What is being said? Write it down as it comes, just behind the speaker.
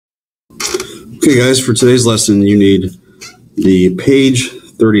Okay, guys, for today's lesson, you need the page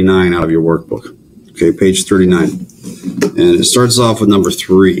 39 out of your workbook. Okay, page 39. And it starts off with number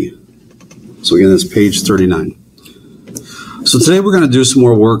 3. So again, that's page 39. So today we're going to do some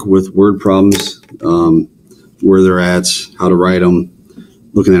more work with word problems, where they're at, how to write them,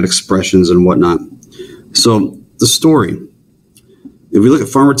 looking at expressions and whatnot. So the story. If we look at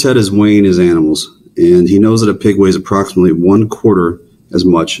Farmer Ted is weighing his animals, and he knows that a pig weighs approximately 1/4 as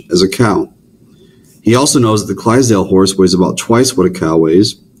much as a cow. He also knows that the Clydesdale horse weighs about twice what a cow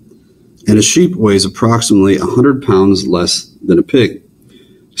weighs, and a sheep weighs approximately 100 pounds less than a pig.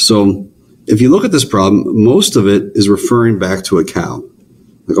 So if you look at this problem, most of it is referring back to a cow.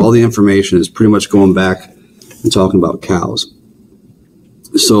 Like all the information is pretty much going back and talking about cows.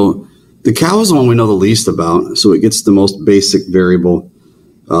 So the cow is the one we know the least about, so it gets the most basic variable.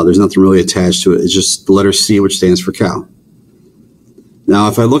 There's nothing really attached to it. It's just the letter C, which stands for cow. Now,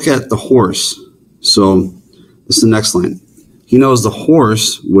 if I look at the horse, so this is the next line. He knows the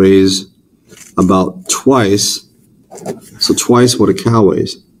horse weighs about twice, so twice what a cow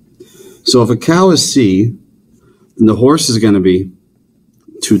weighs. So if a cow is C, then the horse is going to be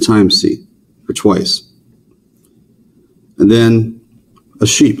 2 times C, or twice. And then a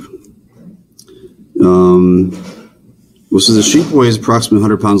sheep. So the sheep weighs approximately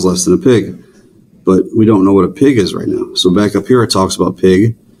 100 pounds less than a pig, but we don't know what a pig is right now. So back up here it talks about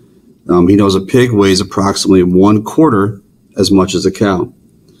pig. He knows a pig weighs approximately 1/4 as much as a cow.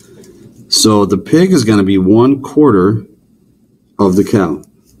 So the pig is going to be 1/4 of the cow.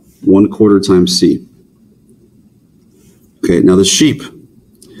 1/4 times C. Okay, now the sheep.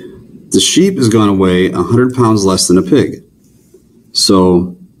 The sheep is going to weigh 100 pounds less than a pig.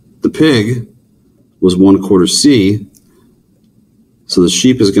 So the pig was 1/4 C. So the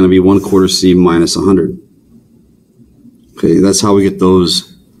sheep is going to be 1/4 C minus 100. Okay, that's how we get those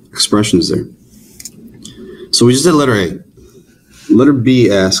expressions there. So we just did letter A. Letter B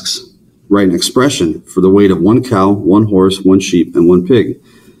asks, write an expression for the weight of 1 cow, 1 horse, 1 sheep, and 1 pig.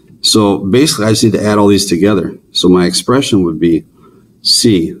 So basically, I just need to add all these together. So my expression would be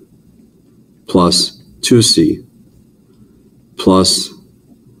C plus 2C plus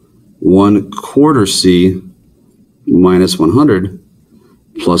 1/4 C minus 100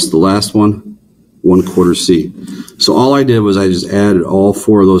 plus the last one, 1/4 C. So all I did was I just added all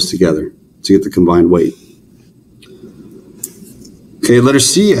 4 of those together to get the combined weight. Okay, letter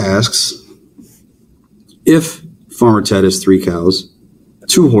C asks, if Farmer Ted has 3 cows,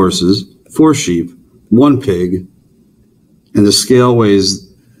 2 horses, 4 sheep, 1 pig, and the scale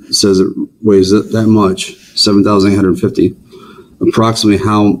says it weighs that much, 7,850, approximately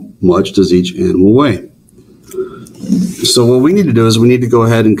how much does each animal weigh? So what we need to do is we need to go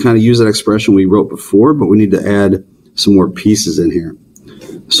ahead and kind of use that expression we wrote before, but we need to add some more pieces in here.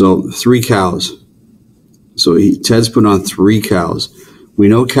 So 3 cows. So Ted's putting on 3 cows. We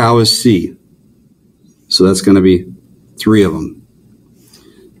know cow is C. So that's going to be 3 of them.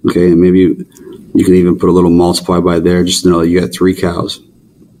 Okay, and maybe you can even put a little multiply by there just to know that you got 3 cows.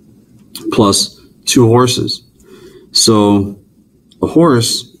 Plus 2 horses. So a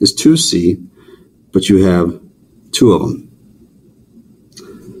horse is 2C, but you have 2 of them.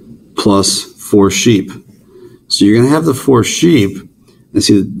 Plus 4 sheep. So you're going to have the 4 sheep, and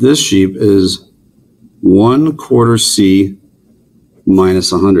see that this sheep is 1/4 C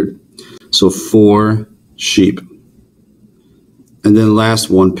minus 100. So 4 sheep. And then last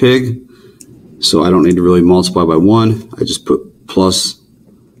 1 pig. So I don't need to really multiply by 1. I just put plus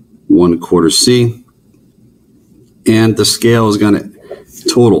 1/4 C. And the scale is going to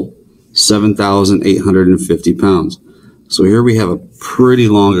total 7,850 pounds. So here we have a pretty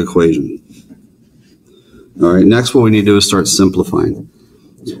long equation. All right, next what we need to do is start simplifying.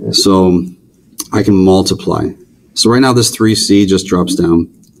 So I can multiply. So right now this 3C just drops down.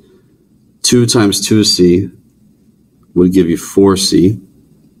 2 times 2C would give you 4C.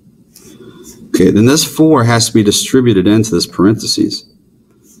 Okay, then this 4 has to be distributed into this parentheses.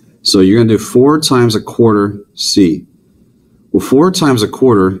 So you're going to do 4 times 1/4 C. Well, 4 times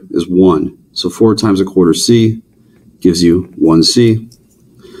 1/4 is 1. So 4 times 1/4 C gives you 1C.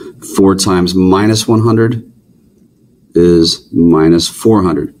 4 times minus 100 is minus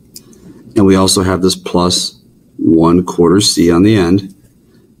 400. And we also have this plus 1/4 C on the end,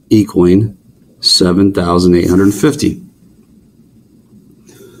 equaling 7,850.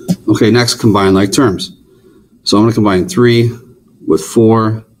 Okay, next, combine like terms. So I'm going to combine 3 with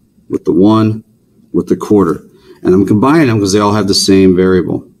 4, with the 1, with the 1/4. And I'm combining them because they all have the same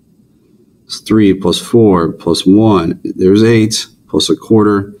variable. It's 3 plus 4 plus 1. There's 8 plus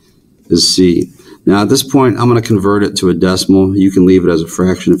 1/4 is C. Now at this point, I'm going to convert it to a decimal. You can leave it as a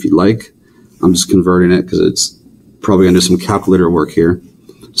fraction if you like. I'm just converting it because it's probably going to do some calculator work here.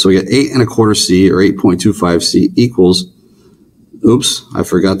 So we get 8 1/4 C, or 8.25 C, equals, oops, I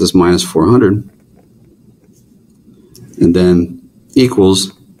forgot this, minus 400. And then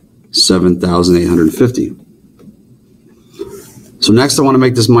equals 7,850. So next I want to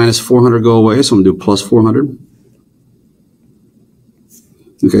make this minus 400 go away, so I'm going to do plus 400.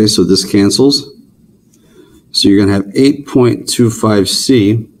 Okay, so this cancels. So you're going to have 8.25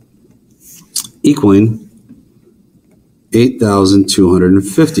 C equaling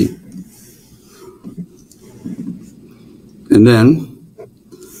 8,250. And then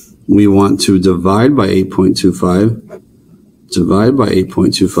we want to divide by 8.25, divide by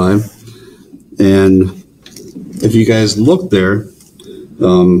 8.25, and if you guys look there,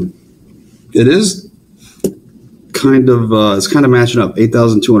 it is kind of, it's kind of matching up,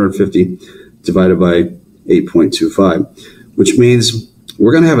 8,250 divided by 8.25, which means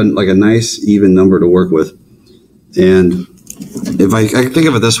we're going to have like a nice even number to work with. And if I think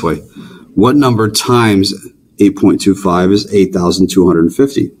of it this way, what number times 8.25 is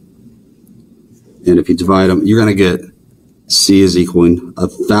 8,250? And if you divide them, you're going to get C is equaling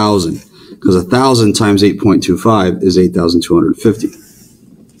 1,000, because 1,000 times 8.25 is 8,250.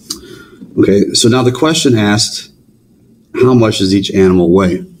 Okay, so now the question asked, how much does each animal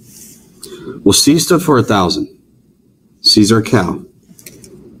weigh? Well, C stood for 1,000. C's our cow.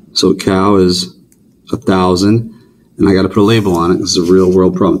 So cow is 1,000. And I got to put a label on it. This is a real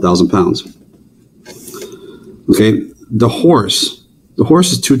world problem, 1,000 pounds. Okay, the horse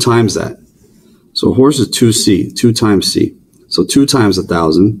is 2 times that. So a horse is 2C, 2 times C. So 2 times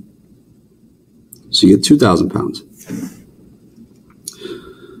 1,000. So you get 2,000 pounds.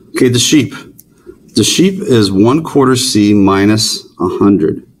 Okay, the sheep. The sheep is 1/4 C minus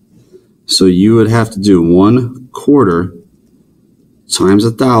 100. So you would have to do 1/4 times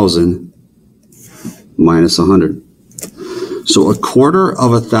 1,000 minus 100. So 1/4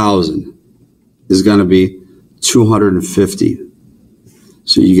 of 1,000 is going to be 250.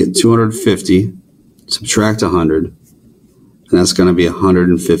 So you get 250, subtract 100, and that's going to be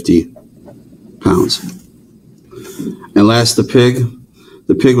 150 pounds. And last, the pig.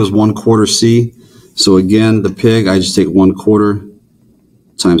 The pig was 1/4 C. So again, the pig, I just take 1/4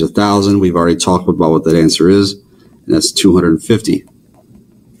 times 1,000. We've already talked about what that answer is, and that's 250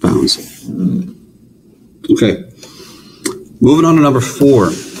 pounds. Okay. Moving on to number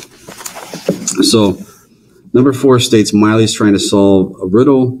 4. So number 4 states Miley's trying to solve a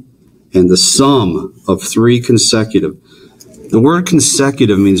riddle and the sum of 3 consecutive. The word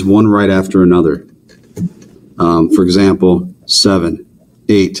consecutive means one right after another. For example, 7,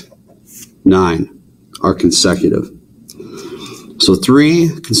 8, 9 are consecutive. So 3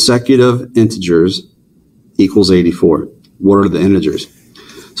 consecutive integers equals 84. What are the integers?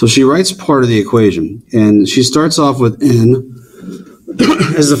 So she writes part of the equation, and she starts off with n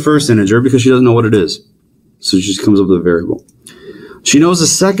as the first integer because she doesn't know what it is. So she just comes up with a variable. She knows the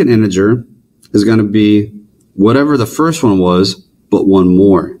second integer is going to be whatever the first one was, but one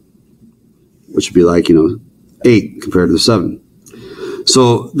more, which would be like, 8 compared to the 7.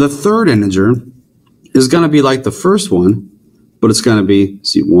 So the third integer is going to be like the first one, but it's going to be,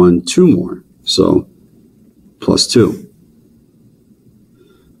 1, 2 more. So plus 2.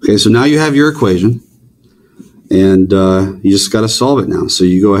 Okay, so now you have your equation, and you just got to solve it now. So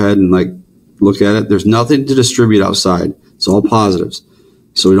you go ahead and look at it. There's nothing to distribute outside. It's all positives.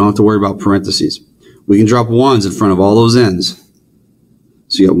 So we don't have to worry about parentheses. We can drop 1s in front of all those n's.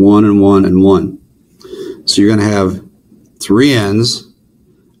 So you got 1 and 1 and 1. So you're going to have 3 n's,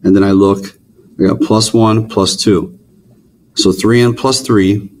 and then I got plus 1 plus 2. So 3n plus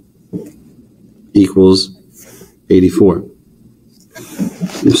 3 equals 84.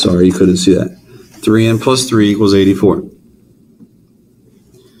 I'm sorry, you couldn't see that. 3n plus 3 equals 84.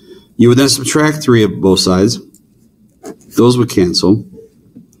 You would then subtract 3 of both sides. Those would cancel.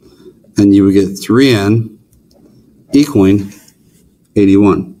 And you would get 3n equaling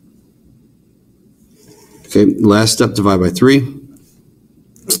 81. Okay, last step, divide by 3.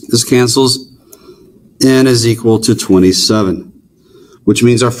 This cancels. N is equal to 27, which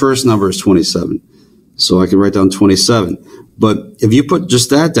means our first number is 27. So I can write down 27. But if you put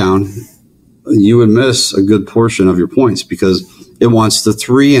just that down, you would miss a good portion of your points because it wants the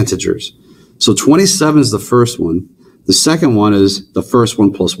 3 integers. So 27 is the first one. The second one is the first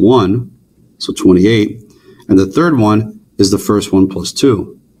one plus 1, so 28. And the third one is the first one plus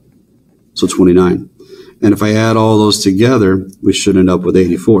 2, so 29. And if I add all those together, we should end up with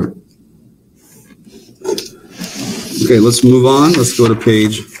 84. Okay, let's move on. Let's go to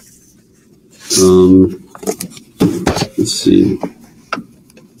page, let's see,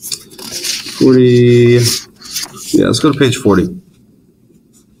 40. Yeah, let's go to page 40.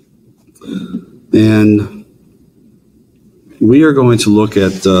 And we are going to look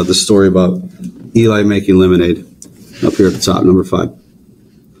at the story about Eli making lemonade up here at the top, number 5.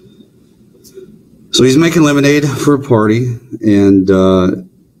 So he's making lemonade for a party, and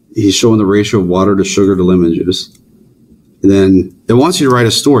he's showing the ratio of water to sugar to lemon juice. And then it wants you to write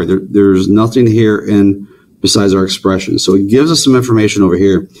a story. There's nothing here besides our expression. So it gives us some information over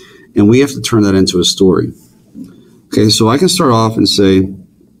here, and we have to turn that into a story. Okay, so I can start off and say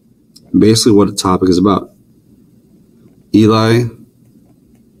basically what the topic is about. Eli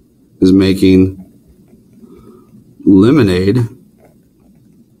is making lemonade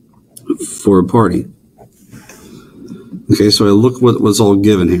for a party. Okay, so I look what's all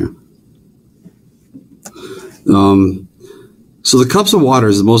given here. So the cups of water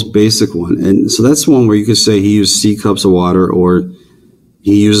is the most basic one, and so that's one where you could say he used C cups of water, or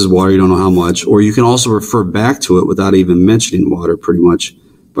he uses water, you don't know how much, or you can also refer back to it without even mentioning water, pretty much,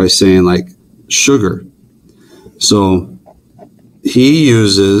 by saying like sugar. So he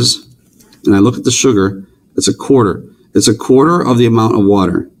uses, and I look at the sugar, it's a quarter. It's a quarter of the amount of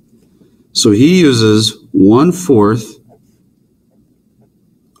water. So he uses 1/4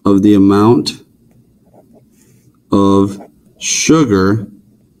 of the amount of sugar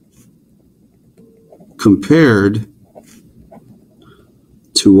compared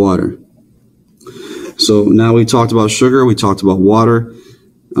to water. So now we talked about sugar, we talked about water,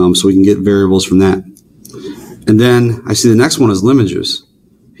 so we can get variables from that. And then I see the next one is lemon juice.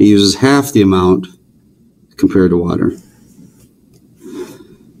 He uses half the amount compared to water.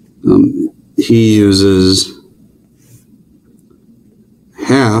 He uses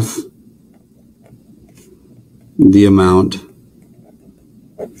half the amount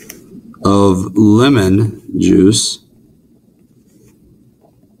of lemon juice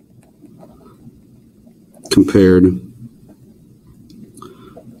compared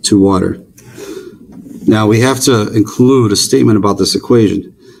to water. Now we have to include a statement about this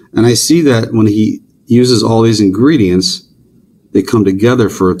equation. And I see that when he uses all these ingredients, they come together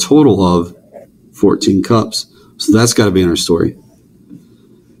for a total of 14 cups. So that's got to be in our story.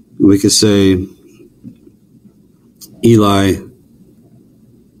 We could say Eli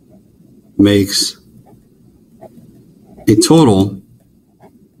makes a total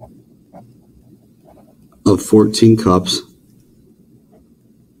of 14 cups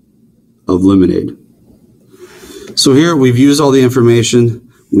of lemonade. So here we've used all the information,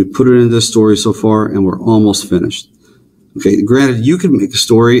 we put it into this story so far, and we're almost finished. Okay, granted, you could make a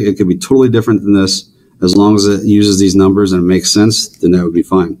story, it could be totally different than this. As long as it uses these numbers and it makes sense, then that would be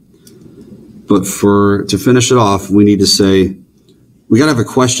fine. But to finish it off, we need to say, we got to have a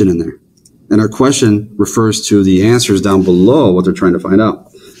question in there. And our question refers to the answers down below, what they're trying to find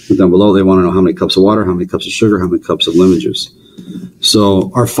out. And down below, they want to know how many cups of water, how many cups of sugar, how many cups of lemon juice.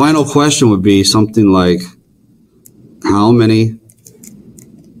 So our final question would be something like, how many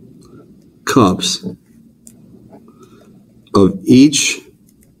cups of each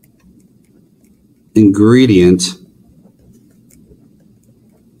ingredient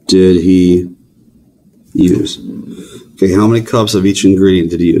did he use? Okay, how many cups of each ingredient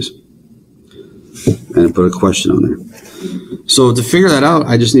did he use? And put a question on there. So to figure that out,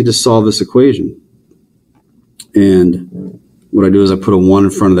 I just need to solve this equation. And what I do is I put a 1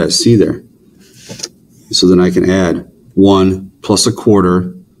 in front of that C there. So then I can add 1 plus a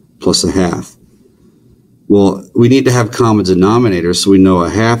quarter plus a half. Well, we need to have common denominators, so we know a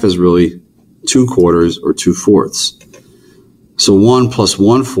half is really 2 quarters or 2/4. So 1 plus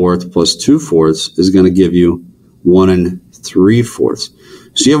 1/4 plus 2/4 is going to give you 1 3/4.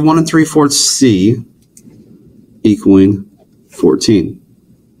 So you have 1 3/4 C equaling 14.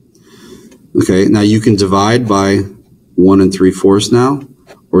 Okay, now you can divide by 1 3/4 now,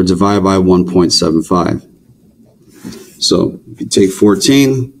 or divide by 1.75. So if you take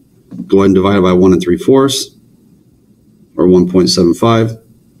 14, go ahead and divide it by 1 3/4, or 1.75.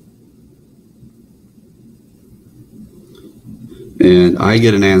 And I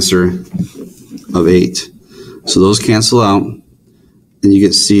get an answer of 8. So those cancel out, and you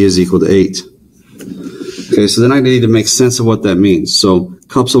get C is equal to 8. Okay, so then I need to make sense of what that means. So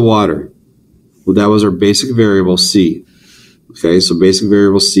cups of water, well, that was our basic variable C. Okay, so basic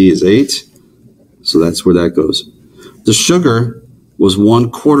variable C is 8. So that's where that goes. The sugar was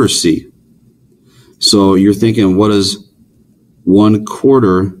 1/4 C. So you're thinking, what is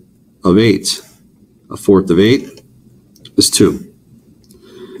 1/4 of 8? 1/4 of 8 is 2.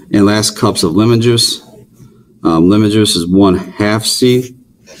 And last, cups of lemon juice. Lemon juice is 1/2 C.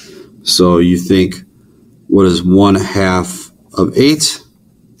 So you think, what is 1/2 of 8?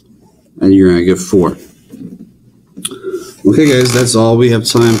 and you're going to get 4. Okay, guys, that's all we have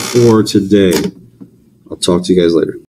time for today. I'll talk to you guys later.